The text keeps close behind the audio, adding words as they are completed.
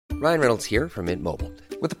Ryan Reynolds here from Mint Mobile.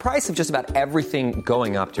 With the price of just about everything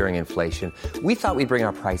going up during inflation, we thought we'd bring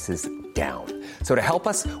our prices down. So to help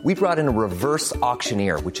us, we brought in a reverse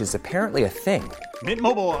auctioneer, which is apparently a thing. Mint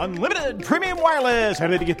Mobile Unlimited Premium Wireless. How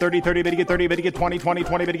to get 30, 30, bit to get 30, bit to get 20, 20,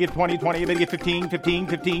 20, bit to get 20, 20, bit to get 15, 15,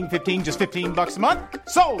 15, 15, just $15 a month?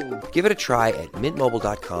 Sold! Give it a try at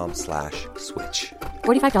mintmobile.com/switch.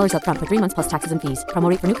 $45 up front for 3 months plus taxes and fees. Promo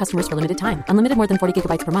rate for new customers for limited time. Unlimited more than 40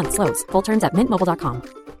 gigabytes per month. Slows full terms at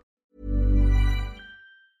mintmobile.com.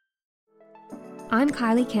 I'm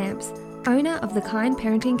Kylie Camps, owner of the Kind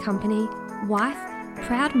Parenting Company, wife,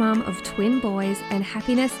 proud mum of twin boys, and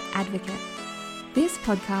happiness advocate. This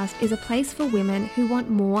podcast is a place for women who want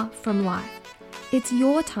more from life. It's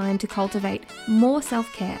your time to cultivate more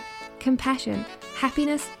self-care, compassion,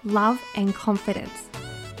 happiness, love, and confidence.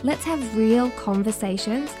 Let's have real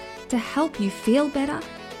conversations to help you feel better,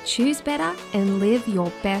 choose better, and live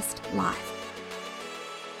your best life.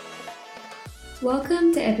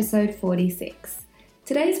 Welcome to episode 46.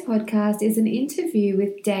 Today's podcast is an interview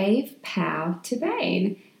with Dave POW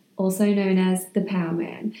Tabain, also known as the Power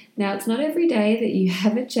Man. Now, it's not every day that you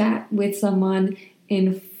have a chat with someone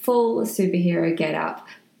in full superhero getup,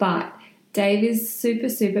 but Dave is super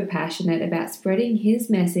passionate about spreading his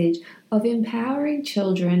message of empowering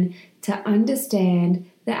children to understand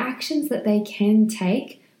the actions that they can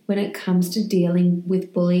take when it comes to dealing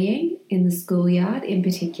with bullying in the schoolyard in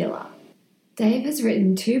particular. Dave has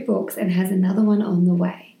written 2 books and has another one on the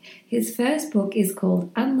way. His first book is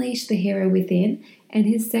called Unleash the Hero Within, and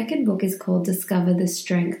his second book is called Discover the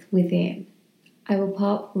Strength Within. I will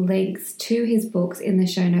pop links to his books in the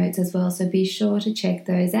show notes as well, so be sure to check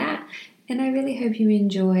those out. And I really hope you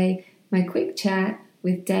enjoy my quick chat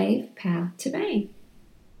with Dave POW Tabain.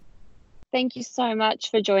 Thank you so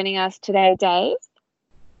much for joining us today, Dave.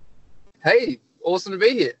 Hey, awesome to be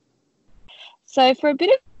here. So for a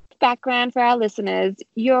bit of background for our listeners,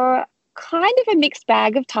 you're kind of a mixed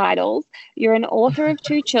bag of titles. You're an author of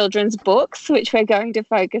 2 children's books, which we're going to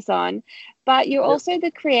focus on, but you're also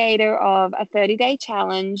the creator of a 30-day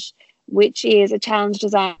challenge, which is a challenge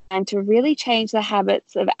designed to really change the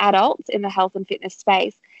habits of adults in the health and fitness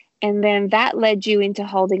space. And then that led you into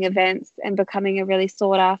holding events and becoming a really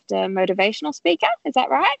sought-after motivational speaker. Is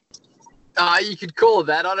that right? You could call it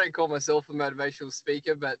that. I don't call myself a motivational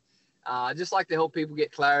speaker, but I just like to help people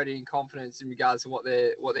get clarity and confidence in regards to what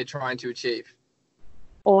they're trying to achieve.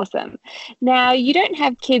 Awesome. Now, you don't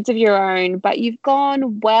have kids of your own, but you've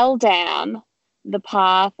gone well down the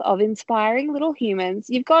path of inspiring little humans.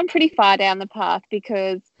 You've gone pretty far down the path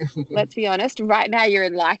because, let's be honest, right now you're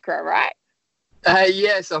in Lycra, right?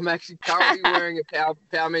 Yes, I'm actually currently wearing a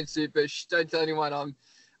Power Man suit, but don't tell anyone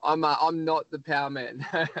I'm not the Power Man.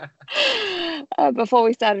 Before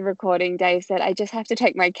we started recording, Dave said, I just have to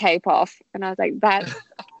take my cape off. And I was like, that's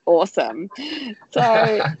awesome.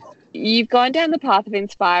 So you've gone down the path of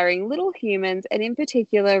inspiring little humans and in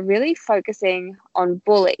particular, really focusing on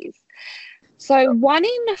bullies. So 1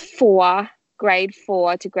 in 4 grade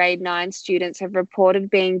 4 to grade 9 students have reported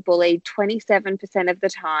being bullied 27% of the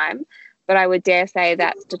time. But I would dare say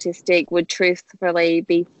that statistic would truthfully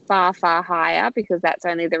be far higher because that's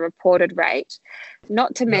only the reported rate.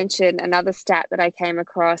 Not to mention another stat that I came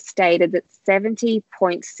across stated that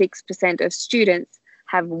 70.6% of students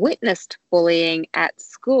have witnessed bullying at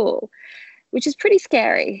school, which is pretty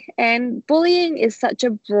scary. And bullying is such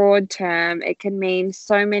a broad term. It can mean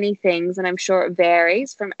so many things, and I'm sure it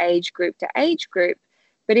varies from age group to age group.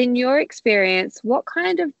 But in your experience, what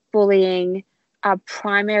kind of bullying are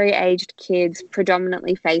primary aged kids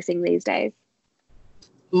predominantly facing these days?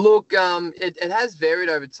 Look, it has varied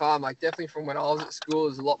over time. Like definitely from when I was at school, it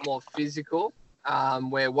was a lot more physical.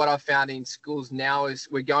 Where what I found in schools now is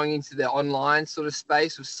we're going into the online sort of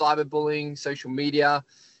space with cyberbullying, social media,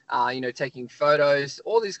 taking photos,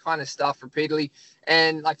 all this kind of stuff repeatedly.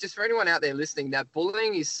 And like just for anyone out there listening, that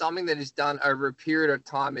bullying is something that is done over a period of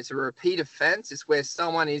time. It's a repeat offense. It's where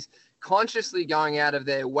someone is consciously going out of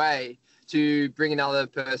their way to bring another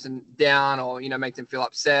person down or, make them feel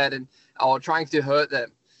upset or trying to hurt them.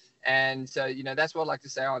 And so, that's what I'd like to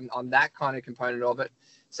say on that kind of component of it.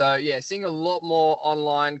 So, yeah, seeing a lot more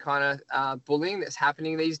online kind of bullying that's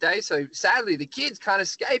happening these days. So, sadly, the kids can't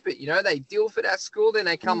escape it. They deal with it at school, then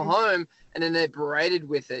they come home and then they're berated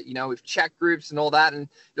with it, with chat groups and all that. And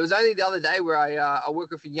it was only the other day where I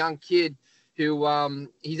work with a young kid who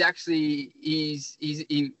he's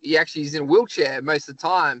in a wheelchair most of the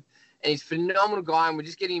time. And he's a phenomenal guy, and we're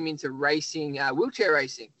just getting him into racing, wheelchair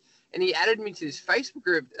racing. And he added me to this Facebook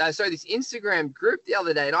group, this Instagram group the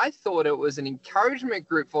other day, and I thought it was an encouragement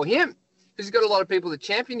group for him because he's got a lot of people that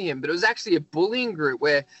champion him. But it was actually a bullying group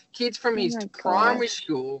where kids from his primary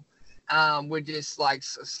school were just like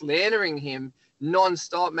slandering him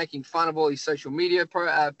non-stop, making fun of all his social media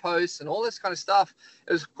posts and all this kind of stuff.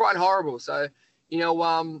 It was quite horrible. So,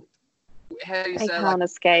 how do you They say, can't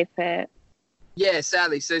escape it. yeah,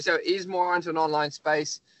 sadly. So it is more into an online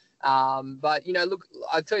space. But, look,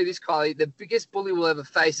 I'll tell you this, Kylie, the biggest bully we'll ever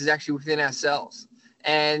face is actually within ourselves.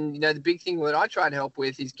 And, the big thing that I try to help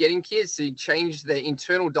with is getting kids to change their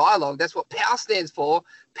internal dialogue. That's what POW stands for,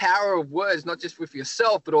 power of words, not just with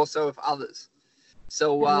yourself, but also with others.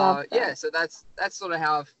 So, so that's sort of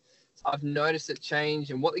how I've noticed it change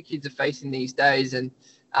and what the kids are facing these days. And,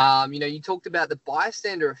 you talked about the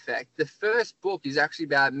bystander effect. The first book is actually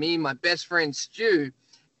about me and my best friend, Stu,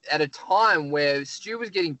 at a time where Stu was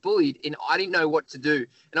getting bullied and I didn't know what to do.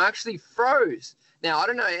 And I actually froze. Now, I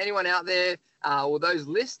don't know anyone out there or those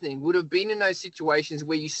listening would have been in those situations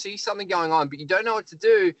where you see something going on, but you don't know what to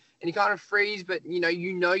do and you kind of freeze, but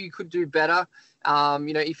you could do better,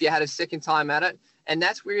 if you had a second time at it. And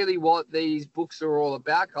that's really what these books are all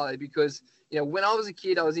about, Kylie, because, when I was a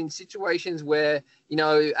kid, I was in situations were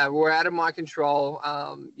out of my control.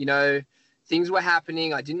 Things were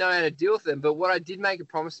happening. I didn't know how to deal with them. But what I did make a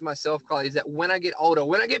promise to myself, Kylie, is that when I get older,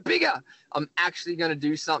 when I get bigger, I'm actually going to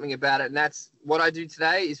do something about it. And that's what I do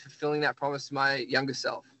today, is fulfilling that promise to my younger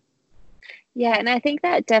self. Yeah, and I think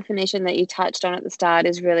that definition that you touched on at the start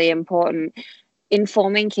is really important.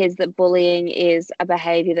 Informing kids that bullying is a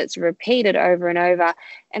behavior that's repeated over and over.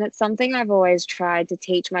 And it's something I've always tried to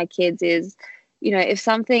teach my kids is, if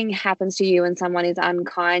something happens to you and someone is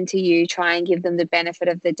unkind to you, try and give them the benefit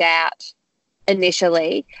of the doubt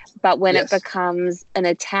initially. But when it becomes an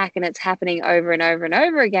attack and it's happening over and over and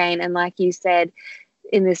over again, and like you said,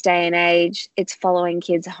 in this day and age, it's following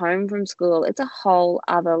kids home from school, it's a whole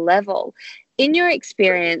other level. In your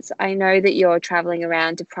experience, I know that you're traveling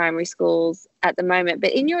around to primary schools at the moment,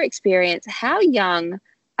 but in your experience, how young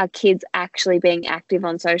are kids actually being active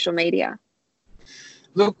on social media?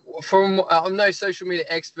 Look, I'm no social media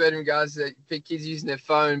expert in regards to kids using their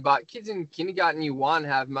phone, but kids in kindergarten year 1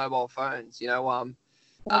 have mobile phones. That's wild.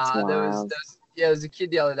 There was a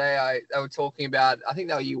kid the other day. They were talking about, I think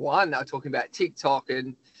they were year 1. They were talking about TikTok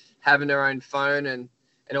and having their own phone and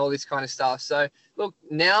all this kind of stuff. So, look,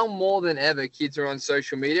 now more than ever, kids are on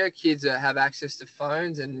social media. Kids have access to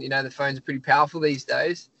phones, and the phones are pretty powerful these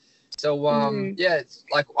days. So, it's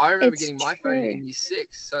like I remember getting my phone in year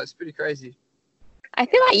 6. So it's pretty crazy. I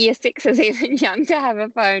feel like year 6 is even young to have a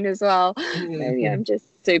phone as well. Maybe I'm just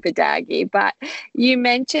super daggy. But you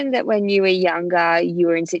mentioned that when you were younger, you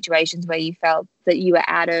were in situations where you felt that you were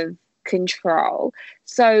out of control.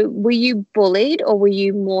 So were you bullied, or were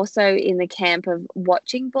you more so in the camp of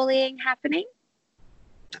watching bullying happening?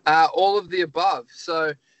 All of the above.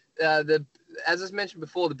 So as I mentioned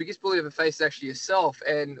before, the biggest bully I've ever faced is actually yourself.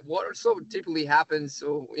 And what sort of typically happens,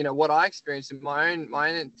 or what I experienced in my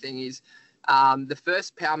own thing is, the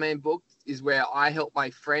first Power Man book is where I helped my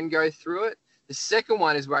friend go through it. The second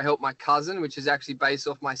one is where I helped my cousin, which is actually based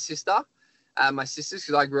off my sisters,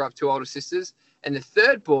 because I grew up 2 older sisters. And the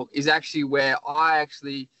third book is actually where I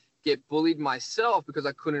actually get bullied myself because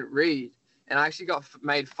I couldn't read. And I actually got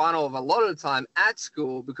made fun of a lot of the time at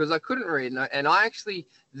school because I couldn't read. And I actually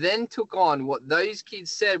then took on what those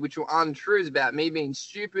kids said, which were untruths about me being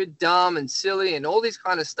stupid, dumb, and silly, and all this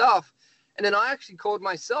kind of stuff. And then I actually called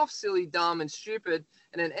myself silly, dumb, and stupid.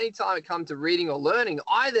 And then anytime it come to reading or learning,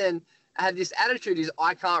 I then had this attitude is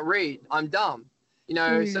I can't read. I'm dumb.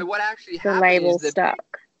 So what actually happened is the label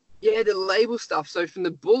stuck. Yeah, the label stuff. So from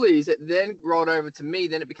the bullies, it then rolled over to me.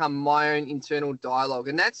 Then it became my own internal dialogue.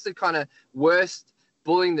 And that's the kind of worst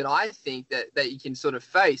bullying that I think that you can sort of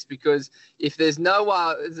face, because if there's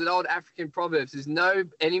no, there's an old African proverb, there's no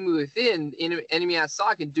enemy within, enemy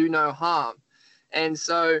outside can do no harm. And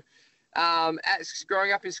so as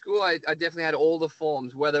growing up in school, I definitely had all the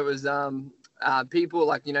forms, whether it was people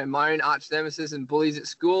like, my own arch nemesis and bullies at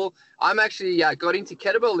school. I'm actually got into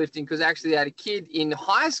kettlebell lifting because actually I had a kid in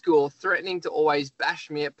high school threatening to always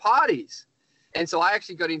bash me at parties. And so I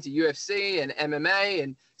actually got into UFC and MMA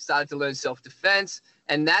and started to learn self-defense.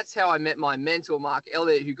 And that's how I met my mentor, Mark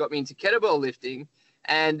Elliott, who got me into kettlebell lifting.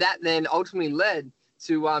 And that then ultimately led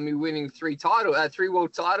to me winning 3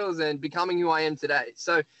 world titles and becoming who I am today.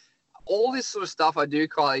 So all this sort of stuff I do,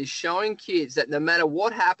 Kylie, is showing kids that no matter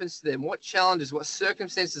what happens to them, what challenges, what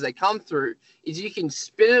circumstances they come through, is you can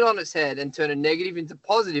spin it on its head and turn a negative into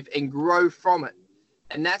positive and grow from it.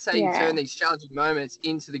 And that's how you turn these challenging moments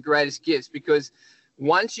into the greatest gifts, because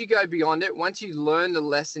once you go beyond it, once you learn the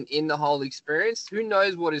lesson in the whole experience, who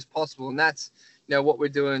knows what is possible. And that's, what we're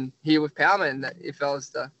doing here with Power Man, if I was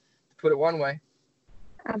to put it one way.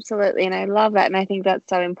 Absolutely. And I love that. And I think that's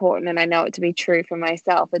so important. And I know it to be true for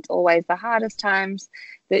myself. It's always the hardest times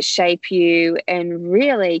that shape you and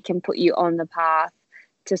really can put you on the path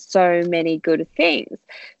to so many good things.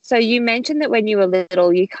 So you mentioned that when you were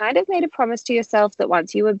little, you kind of made a promise to yourself that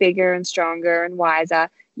once you were bigger and stronger and wiser,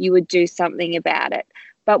 you would do something about it.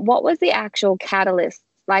 But what was the actual catalyst?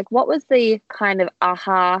 Like, what was the kind of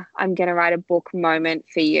aha, I'm going to write a book moment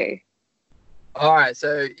for you? All right,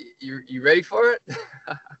 so you ready for it?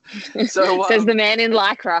 So says the man in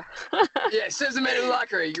Lycra. Yeah, says the man in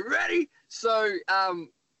Lycra. You ready? So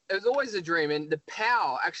it was always a dream, and the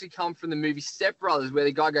POW actually come from the movie Step Brothers, where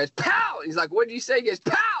the guy goes POW. He's like, "What did you say?" He goes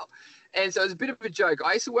POW. And so it's a bit of a joke.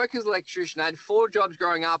 I used to work as an electrician. I had 4 jobs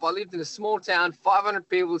growing up. I lived in a small town, 500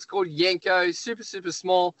 people. It's called Yanko, super, super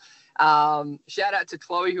small. Shout out to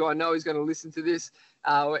Chloe, who I know is going to listen to this,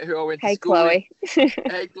 who I went to school Chloe. with.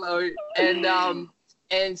 Hey, Chloe.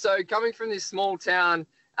 And so coming from this small town,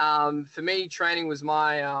 for me, training was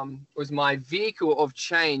my vehicle of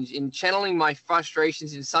change in channeling my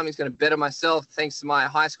frustrations into something that's going to better myself, thanks to my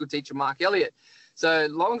high school teacher, Mark Elliott. So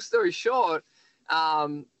long story short,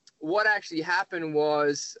 what actually happened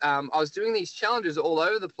was I was doing these challenges all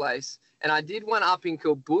over the place, and I did one up in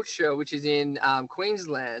Caboolture, which is in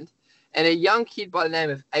Queensland, and a young kid by the name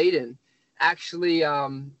of Aiden actually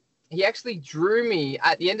he actually drew me.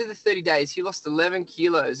 At the end of the 30 days, he lost 11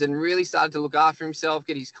 kilos and really started to look after himself,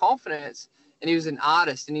 get his confidence, and he was an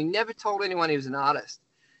artist, and he never told anyone he was an artist.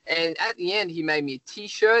 And at the end, he made me a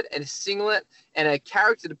T-shirt and a singlet and a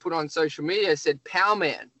character to put on social media that said POW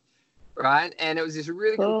Man. Right? And it was this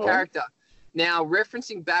really cool character. Now,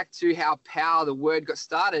 referencing back to how POW, the word, got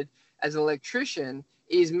started as an electrician,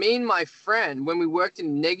 is me and my friend, when we worked in a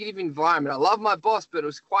negative environment. I love my boss, but it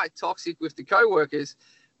was quite toxic with the co-workers.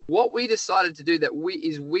 What we decided to do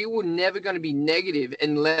we were never going to be negative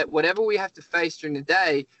and let whatever we have to face during the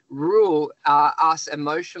day rule us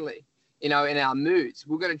emotionally, in our moods.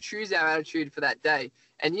 We're going to choose our attitude for that day.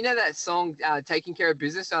 And you know that song, Taking Care of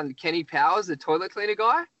Business, on Kenny Powers, the toilet cleaner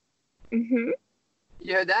guy? Mm-hmm.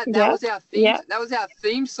 You know, that was our theme. Yeah. That was our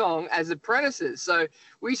theme song as apprentices. So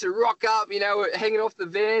we used to rock up, hanging off the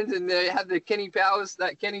vans, and they had the Kenny Powers,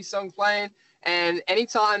 that Kenny song playing. And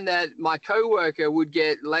anytime that my coworker would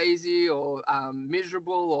get lazy or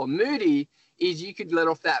miserable or moody, is you could let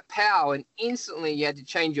off that POW, and instantly you had to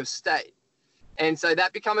change your state. And so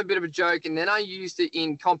that became a bit of a joke. And then I used it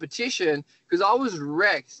in competition because I was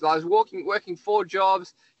wrecked. So I was working 4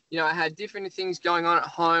 jobs. I had different things going on at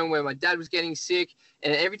home where my dad was getting sick.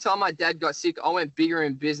 And every time my dad got sick, I went bigger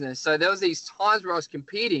in business. So there was these times where I was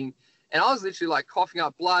competing and I was literally like coughing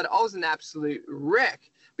up blood. I was an absolute wreck.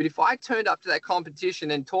 But if I turned up to that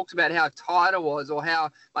competition and talked about how tired I was or how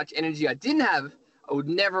much energy I didn't have, I would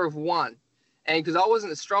never have won. And because I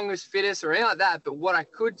wasn't the strongest, fittest or anything like that, but what I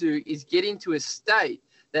could do is get into a state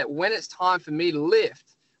that when it's time for me to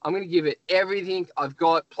lift, I'm going to give it everything I've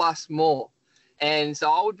got plus more. And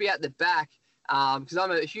so I would be at the back because I'm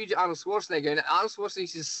a huge Arnold Schwarzenegger. And Arnold Schwarzenegger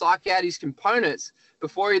used to psych out his components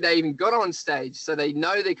before they even got on stage. So they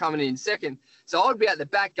know they're coming in second. So I would be at the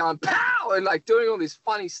back going, POW! And like doing all this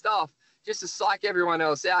funny stuff just to psych everyone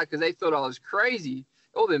else out because they thought I was crazy.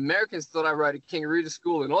 All the Americans thought I rode a kangaroo to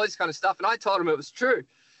school and all this kind of stuff. And I told them it was true.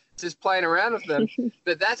 Just playing around with them.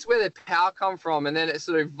 But that's where the POW come from. And then it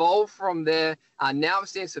sort of evolved from there. Now it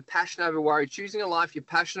stands for passion over worry, choosing a life you're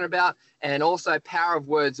passionate about, and also power of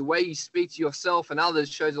words. The way you speak to yourself and others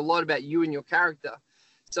shows a lot about you and your character.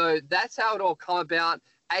 So that's how it all come about.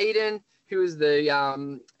 Aiden, who was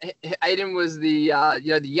Aiden was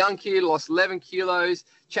the young kid, lost 11 kilos,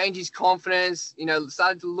 changed his confidence,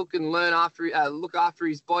 started to look after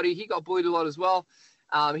his body. He got bullied a lot as well.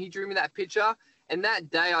 He drew me that picture. And that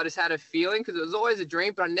day I just had a feeling because it was always a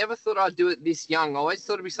dream, but I never thought I'd do it this young. I always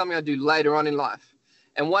thought it'd be something I'd do later on in life.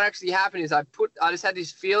 And what actually happened is I just had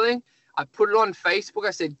this feeling. I put it on Facebook.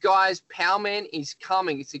 I said, guys, POW Man is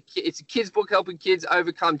coming. It's a kid's book helping kids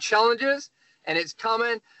overcome challenges, and it's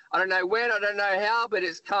coming. I don't know when, I don't know how, but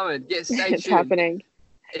it's coming. Stay tuned. It's happening.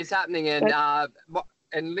 It's happening.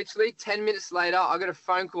 And literally 10 minutes later, I got a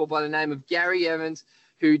phone call by the name of Gary Evans,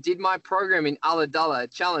 who did my program in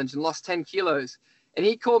Ulladulla challenge and lost 10 kilos. And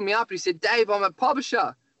he called me up and he said, Dave, I'm a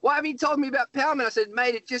publisher. Why haven't you told me about POW Man? I said,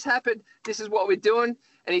 mate, it just happened. This is what we're doing.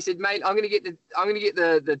 And he said, mate, I'm going to get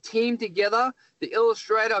the team together, the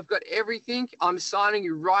illustrator. I've got everything. I'm signing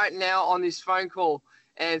you right now on this phone call.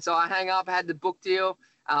 And so I hang up, I had the book deal.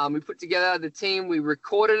 We put together the team. We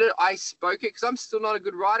recorded it. I spoke it because I'm still not a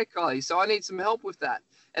good writer, Kylie. So I need some help with that.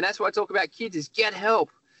 And that's why I talk about kids is get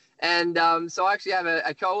help. And so I actually have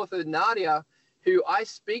a co-author, Nadia, who I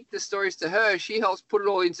speak the stories to her. She helps put it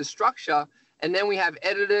all into structure. And then we have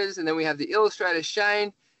editors, and then we have the illustrator,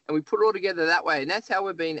 Shane, and we put it all together that way. And that's how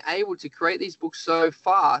we've been able to create these books so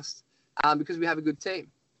fast, because we have a good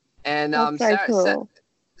team. And That's so cool.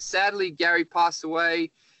 Sadly, Gary passed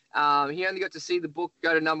away. He only got to see the book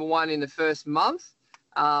go to #1 in the first month.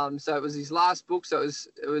 So it was his last book. So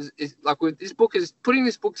it's like with this book, putting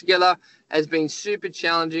this book together has been super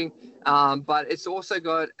challenging. But it's also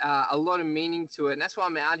got a lot of meaning to it. And that's why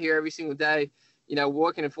I'm out here every single day,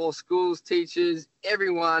 working in 4 schools, teachers,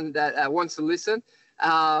 everyone that wants to listen,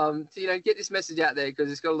 to, get this message out there,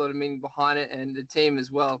 because it's got a lot of meaning behind it, and the team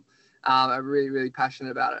as well are really, really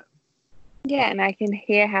passionate about it. Yeah, and I can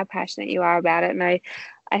hear how passionate you are about it. And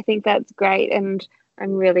I think that's great. And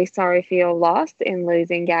I'm really sorry for your loss in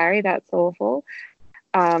losing Gary. That's awful.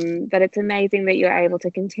 But it's amazing that you're able to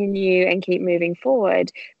continue and keep moving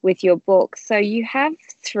forward with your books. So you have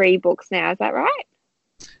 3 books now, is that right?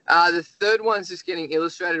 The third one's just getting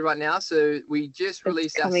illustrated right now. So we just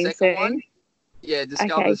released our second soon. one. Yeah,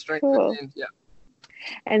 Discover the Strength Within. Yeah.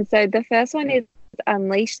 And so the first one is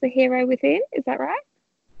Unleash the Hero Within, is that right?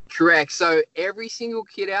 Correct. So every single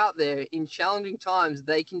kid out there in challenging times,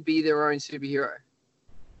 they can be their own superhero.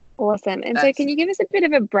 Awesome. And so can you give us a bit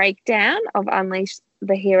of a breakdown of Unleash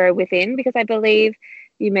the Hero Within? Because I believe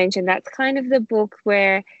you mentioned that's kind of the book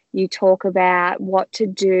where you talk about what to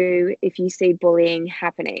do if you see bullying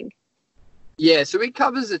happening. Yeah, so it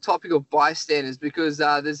covers the topic of bystanders, because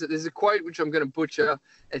there's a quote which I'm going to butcher.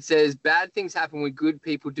 It says, "Bad things happen when good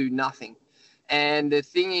people do nothing." And the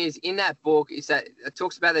thing is, in that book, is that it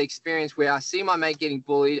talks about the experience where I see my mate getting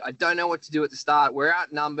bullied. I don't know what to do at the start. We're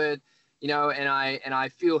outnumbered, and I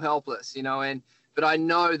feel helpless, but I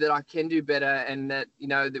know that I can do better, and that,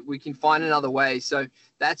 that we can find another way. So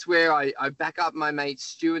that's where I back up my mate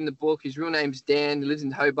Stu in the book. His real name's Dan. He lives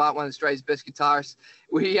in Hobart, one of Australia's best guitarists.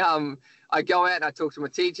 I go out and I talk to my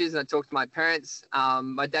teachers, and I talk to my parents.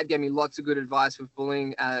 My dad gave me lots of good advice with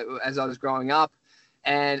bullying as I was growing up,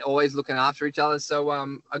 and always looking after each other. So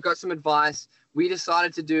I got some advice. We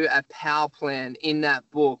decided to do a power plan in that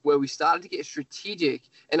book, where we started to get strategic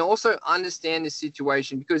and also understand the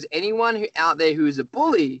situation, because anyone out there who is a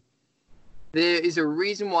bully, there is a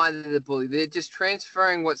reason why they're the bully. They're just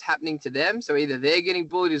transferring what's happening to them. So either they're getting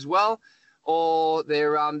bullied as well, or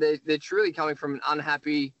they're truly coming from an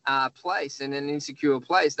unhappy place and an insecure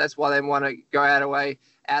place. That's why they want to go out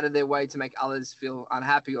of their way to make others feel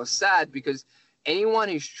unhappy or sad, because anyone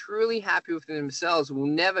who's truly happy within themselves will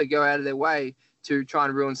never go out of their way to try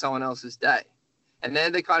and ruin someone else's day. And they're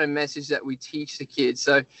the kind of message that we teach the kids.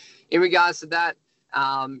 So in regards to that,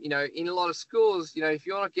 in a lot of schools, if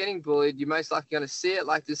you're not getting bullied, you're most likely going to see it,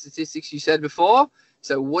 like the statistics you said before.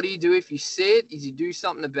 So what do you do if you see it? Is you do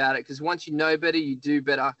something about it, because once you know better, you do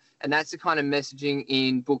better. And that's the kind of messaging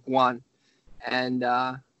in book 1. And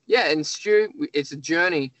and Stu, it's a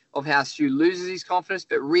journey of how Stu loses his confidence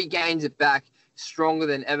but regains it back stronger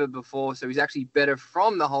than ever before. So he's actually better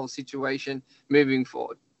from the whole situation moving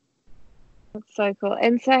forward. That's so cool.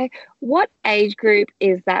 And so what age group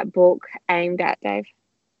is that book aimed at, Dave?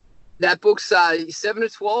 That book's 7 to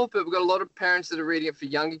 12, but we've got a lot of parents that are reading it for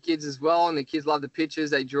younger kids as well. And the kids love the pictures.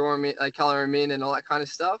 They draw them in, they color them in, and all that kind of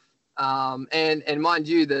stuff. And mind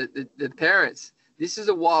you, the parents, this is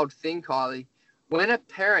a wild thing, Kylie. When a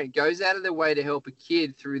parent goes out of their way to help a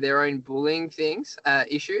kid through their own bullying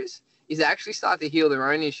issues, is actually start to heal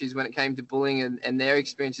their own issues when it came to bullying and their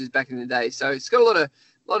experiences back in the day. So it's got a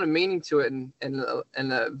lot of meaning to it, and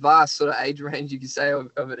a vast sort of age range, you could say,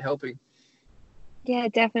 of it helping. Yeah,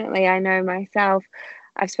 definitely. I know myself,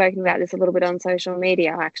 I've spoken about this a little bit on social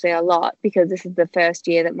media, actually a lot, because this is the first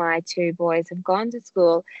year that my 2 boys have gone to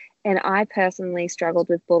school. And I personally struggled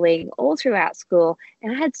with bullying all throughout school.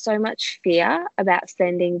 And I had so much fear about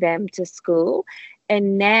sending them to school.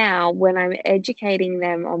 And now when I'm educating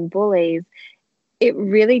them on bullies, it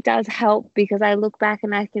really does help, because I look back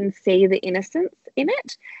and I can see the innocence in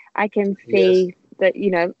it. I can see that,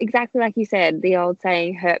 exactly like you said, the old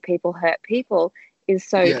saying, hurt people is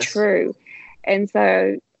so true. And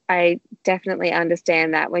so I definitely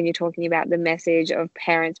understand that when you're talking about the message of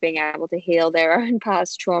parents being able to heal their own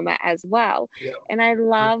past trauma as well. Yep. And I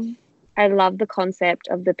love the concept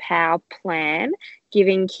of the POW plan,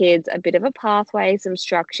 giving kids a bit of a pathway, some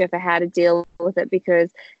structure for how to deal with it,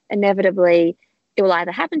 because inevitably it will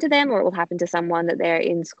either happen to them or it will happen to someone that they're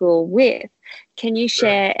in school with. Can you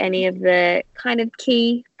share any of the kind of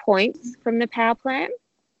key points from the POW plan?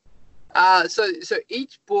 So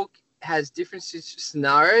each book has different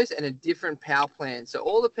scenarios and a different POW plan. So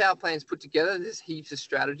all the POW plans put together, there's heaps of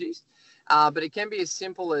strategies. But it can be as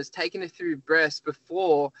simple as taking a few breaths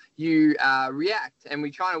before you react. And we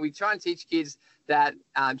try and teach kids that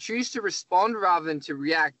choose to respond rather than to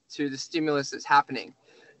react to the stimulus that's happening.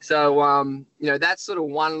 So, that's sort of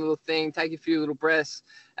one little thing. Take a few little breaths.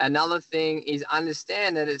 Another thing is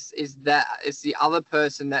understand that it's the other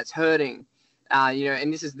person that's hurting,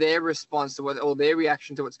 and this is their response to or their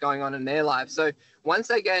reaction to what's going on in their life. So once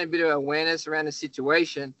they gain a bit of awareness around the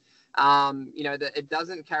situation, that it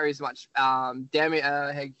doesn't carry as much damage.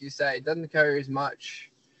 How do you say? It doesn't carry as much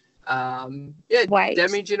weight.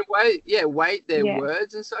 Damage in a way. Yeah, weight, their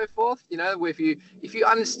words and so forth. If you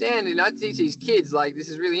understand, and I teach these kids, like, this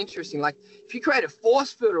is really interesting. Like, if you create a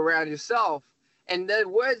force field around yourself, and the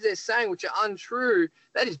words they're saying, which are untrue,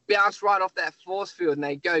 they just bounce right off that force field and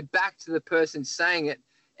they go back to the person saying it.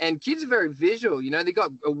 And kids are very visual, they've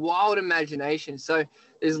got a wild imagination. So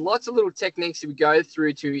there's lots of little techniques that we go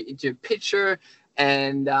through to picture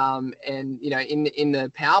and in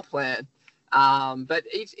the power plan. But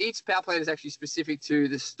each power plan is actually specific to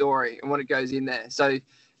the story and what it goes in there. So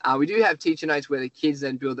we do have teacher notes where the kids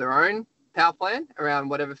then build their own power plan around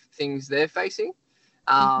whatever things they're facing.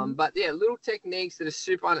 But yeah, little techniques that are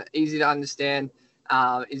super easy to understand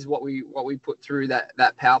is what we put through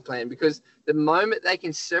that power plan, because the moment they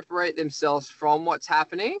can separate themselves from what's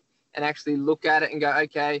happening and actually look at it and go,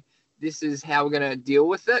 okay, this is how we're going to deal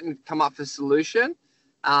with it and come up with a solution,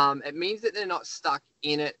 it means that they're not stuck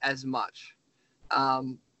in it as much.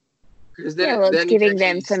 Because it's giving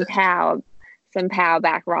them some power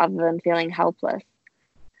back rather than feeling helpless.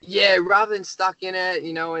 Yeah, rather than stuck in it,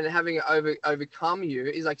 and having it overcome you,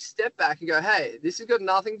 is like step back and go, hey, this has got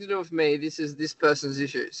nothing to do with me. This is this person's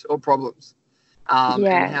issues or problems. And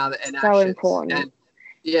how and so actions. Important.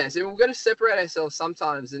 And so we've got to separate ourselves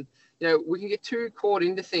sometimes, and we can get too caught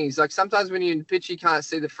into things. Like sometimes when you're in the picture, you can't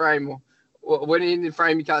see the frame, or when you're in the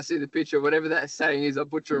frame, you can't see the picture. Whatever that saying is, I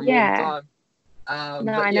butcher them all the time.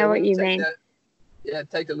 I know what you mean.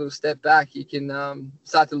 Take a little step back. You can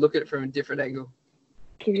start to look at it from a different angle.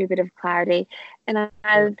 Gives you a bit of clarity. And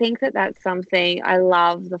I think that's something, I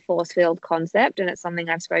love the force field concept, and it's something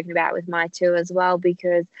I've spoken about with my two as well,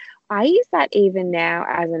 because I use that even now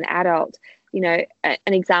as an adult. An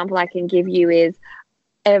example I can give you is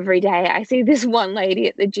every day I see this one lady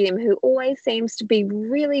at the gym who always seems to be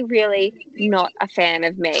really, really not a fan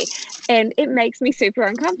of me, and it makes me super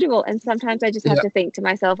uncomfortable. And sometimes I just have to think to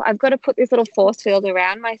myself, I've got to put this little force field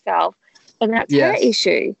around myself, and that's her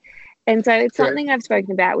issue. And so it's something I've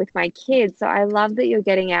spoken about with my kids. So I love that you're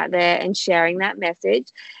getting out there and sharing that message.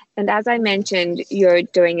 And as I mentioned, you're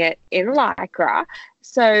doing it in Lycra.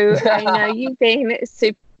 So I know you've been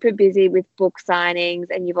super busy with book signings,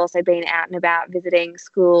 and you've also been out and about visiting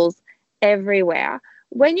schools everywhere.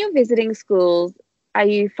 When you're visiting schools, are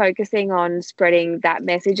you focusing on spreading that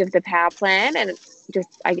message of the power plan and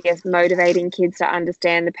just, I guess, motivating kids to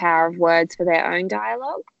understand the power of words for their own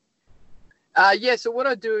dialogue? So what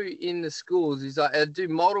I do in the schools is I do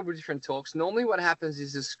multiple different talks. Normally what happens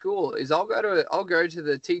is the school is I'll go to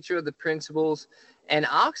the teacher or the principals and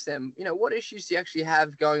ask them, what issues do you actually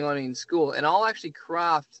have going on in school? And I'll actually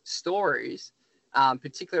craft stories,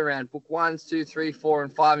 particularly around book 1, 2, 3, 4,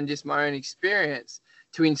 and 5, and just my own experience,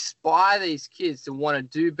 to inspire these kids to want to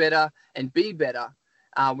do better and be better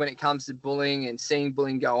when it comes to bullying and seeing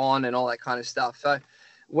bullying go on and all that kind of stuff. So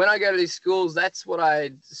when I go to these schools, that's how I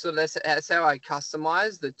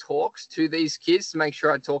customize the talks to these kids to make sure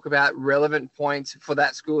I talk about relevant points for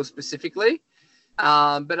that school specifically.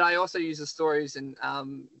 But I also use the stories and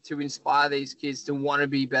to inspire these kids to want to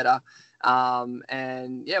be better want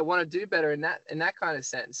to do better in that kind of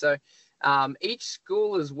sense. So each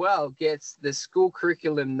school as well gets the school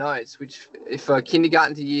curriculum notes, which for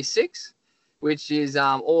kindergarten to year 6. Which is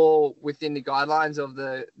all within the guidelines of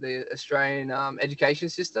the Australian education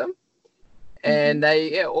system. And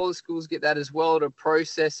all the schools get that as well, to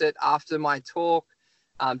process it after my talk,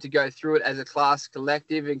 to go through it as a class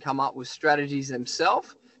collective and come up with strategies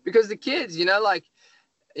themselves. Because the kids, a lot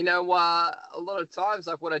of times,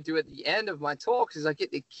 like what I do at the end of my talks is I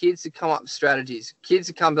get the kids to come up with strategies, kids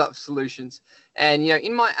to come up with solutions. And,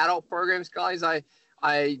 in my adult programs, guys,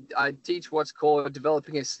 I teach what's called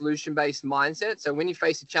developing a solution-based mindset. So when you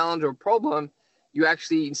face a challenge or a problem, you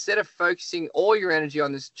actually, instead of focusing all your energy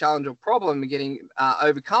on this challenge or problem and getting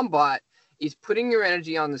overcome by it, is putting your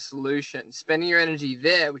energy on the solution, spending your energy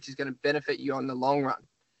there, which is going to benefit you on the long run.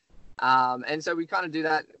 And so we kind of do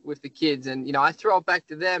that with the kids. And, I throw it back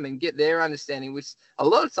to them and get their understanding, which a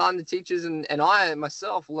lot of time the teachers and I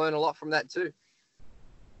myself learn a lot from that too.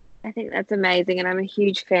 I think that's amazing. And I'm a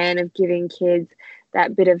huge fan of giving kids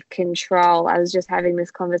that bit of control. I was just having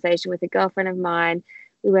this conversation with a girlfriend of mine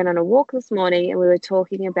we went on a walk this morning and we were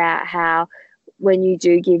talking about how when you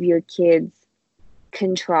do give your kids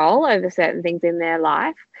control over certain things in their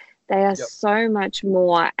life, they are so much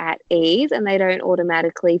more at ease and they don't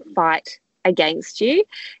automatically fight against you.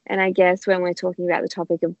 And I guess when we're talking about the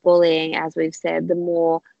topic of bullying, as we've said, the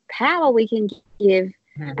more power we can give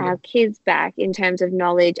our kids back in terms of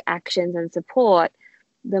knowledge, actions and support,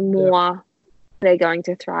 the more they're going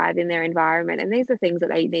to thrive in their environment. And these are things that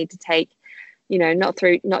they need to take, you know,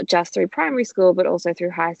 not just through primary school, but also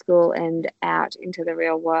through high school and out into the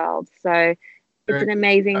real world. So it's an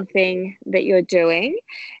amazing thing that you're doing.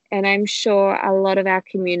 And I'm sure a lot of our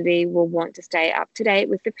community will want to stay up to date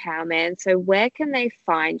with the Power Man. So where can they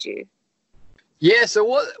find you? Yeah, so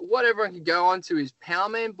what everyone can go on to is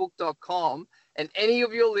powermanbook.com. And any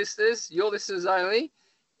of your listeners only,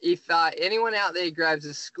 if anyone out there grabs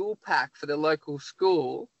a school pack for the local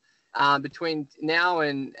school between now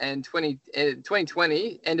and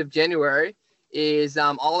 2020, end of January, is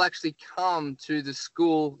I'll actually come to the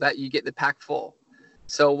school that you get the pack for.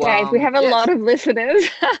 So Dave, we have a lot of listeners.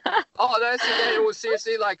 Oh, that's okay. Well,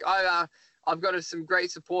 seriously, like I've got some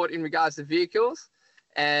great support in regards to vehicles,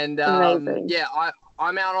 and I'm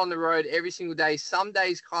out on the road every single day. Some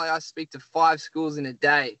days, Kylie, I speak to 5 schools in a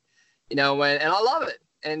day, you know, and I love it.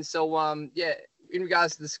 And so in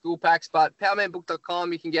regards to the school packs, but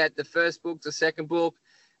powermanbook.com, you can get the first book, the second book.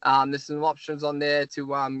 There's some options on there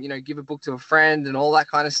to give a book to a friend and all that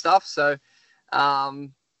kind of stuff. So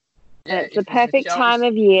it's the perfect time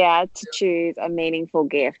of year to choose a meaningful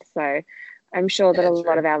gift. So I'm sure that a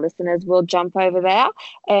lot of our listeners will jump over there.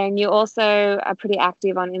 And you also are pretty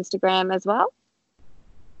active on Instagram as well.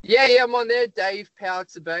 Yeah, I'm on there. Dave POW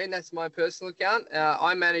Tabain, that's my personal account.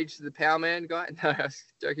 I manage the Power Man guy. No, I was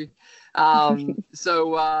joking.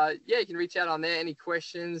 You can reach out on there. Any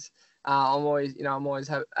questions? I'm always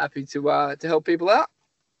happy to help people out.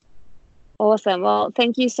 Awesome. Well,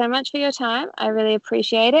 thank you so much for your time. I really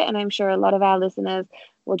appreciate it. And I'm sure a lot of our listeners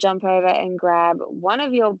will jump over and grab one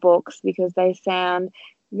of your books because they sound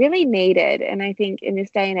really needed. And I think in this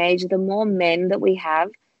day and age, the more men that we have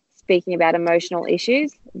speaking about emotional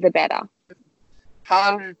issues, the better.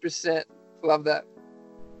 100%. Love that.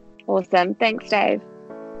 Awesome. Thanks, Dave.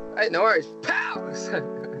 Hey, no worries. Pow!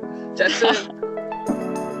 Chat soon.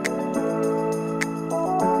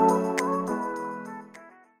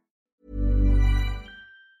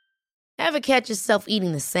 Ever catch yourself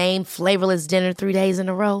eating the same flavorless dinner 3 days in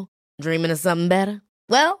a row? Dreaming of something better?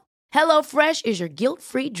 Well, HelloFresh is your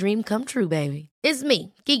guilt-free dream come true, baby. It's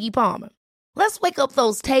me, Keke Palmer. Let's wake up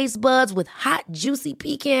those taste buds with hot, juicy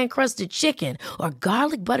pecan-crusted chicken or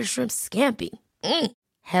garlic butter shrimp scampi.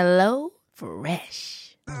 Hello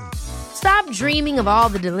Fresh. Stop dreaming of all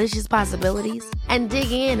the delicious possibilities and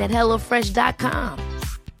dig in at HelloFresh.com.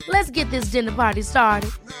 Let's get this dinner party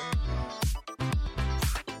started.